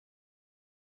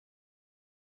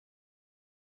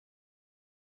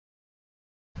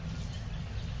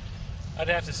I'd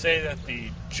have to say that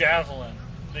the Javelin,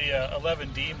 the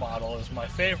 11D model, is my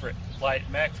favorite light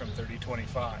mech from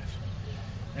 3025.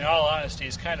 In all honesty,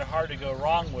 it's kind of hard to go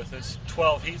wrong with its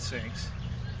 12 heat sinks,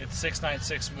 its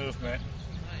 696 movement,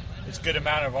 its good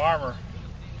amount of armor,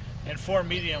 and 4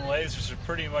 medium lasers are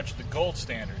pretty much the gold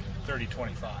standard in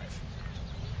 3025.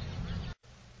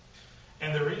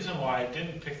 And the reason why I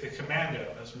didn't pick the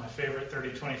Commando as my favorite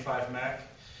 3025 mech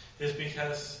is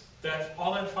because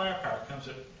all that firepower comes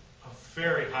at a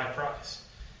very high price.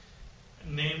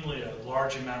 Namely, a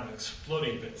large amount of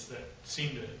exploding bits that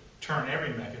seem to turn every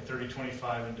mech at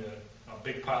 3025 into a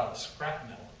big pile of scrap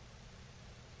metal.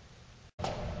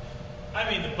 I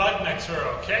mean, the bug mechs are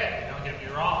okay, don't get me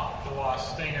wrong. The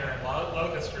Wasp, Stinger, and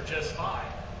Locust are just fine.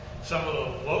 Some of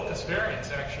the Locust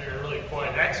variants actually are really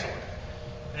quite excellent,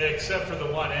 except for the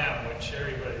 1M, which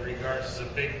everybody regards as a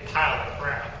big pile of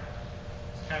crap.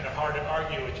 It's kind of hard to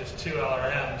argue with just 2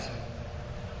 LRMs and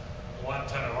 1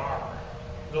 ton of armor.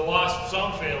 The Wasp's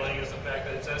own failing is the fact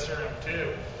that its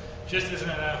SRM2 just isn't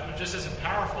enough, just isn't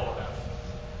powerful enough.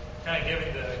 Kind of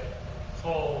giving the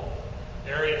whole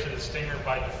area to the Stinger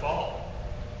by default.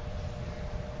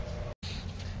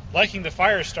 Liking the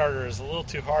Firestarter is a little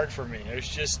too hard for me. There's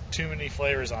just too many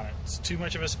flavors on it. It's too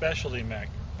much of a specialty mech,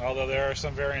 although there are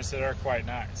some variants that are quite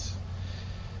nice.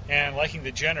 And liking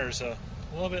the Jenner's a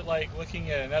little bit like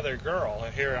looking at another girl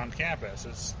here on campus.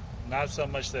 It's not so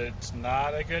much that it's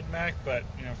not a good mech, but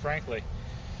frankly,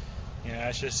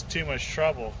 it's just too much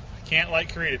trouble. I can't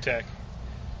like Karita Tech.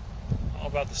 All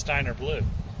about the Steiner Blue.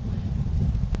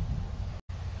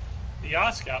 The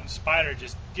Oscout and Spider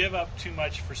just give up too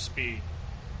much for speed.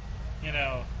 In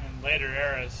later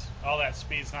eras, all that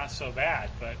speed's not so bad,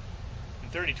 but in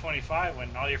 3025,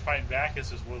 when all you're fighting back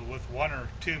is with 1 or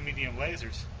 2 medium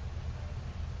lasers,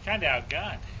 kind of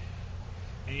outgunned.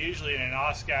 And usually in an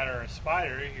Oscout or a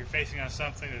Spider, you're facing on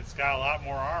something that's got a lot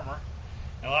more armor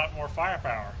and a lot more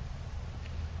firepower.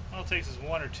 All it takes is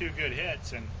 1 or 2 good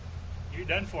hits, and you're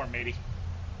done for, matey.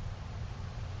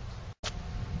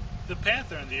 The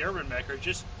Panther and the Urban Mech are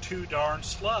just too darn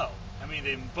slow. I mean,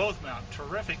 they both mount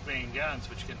terrific main guns,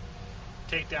 which can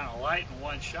take down a light in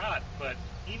one shot, but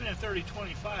even in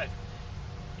 3025,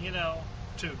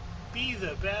 to be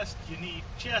the best, you need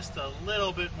just a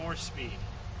little bit more speed.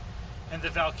 And the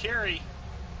Valkyrie,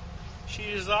 she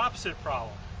has the opposite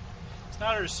problem. It's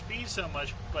not her speed so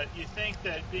much, but you think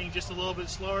that being just a little bit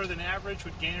slower than average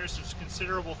would gain her some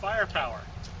considerable firepower.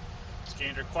 It's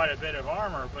gained her quite a bit of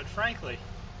armor, but frankly,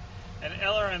 an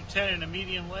LRM-10 and a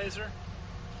medium laser,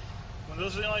 when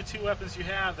those are the only 2 weapons you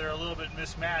have, they're a little bit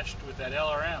mismatched with that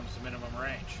LRM's minimum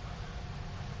range.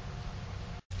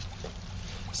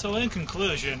 So in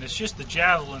conclusion, it's just the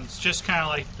Javelin's just kind of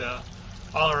like the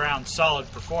all-around solid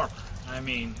performer. I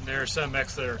mean, there are some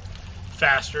mechs that are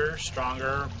faster,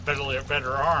 stronger,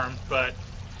 better armed, but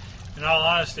in all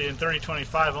honesty, in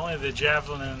 3025, only the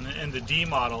Javelin and the D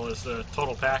model is the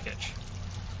total package.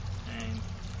 And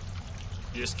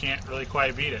you just can't really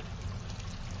quite beat it.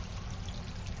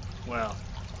 Well,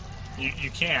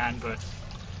 you can, but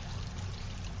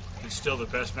it's still the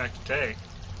best mech to take.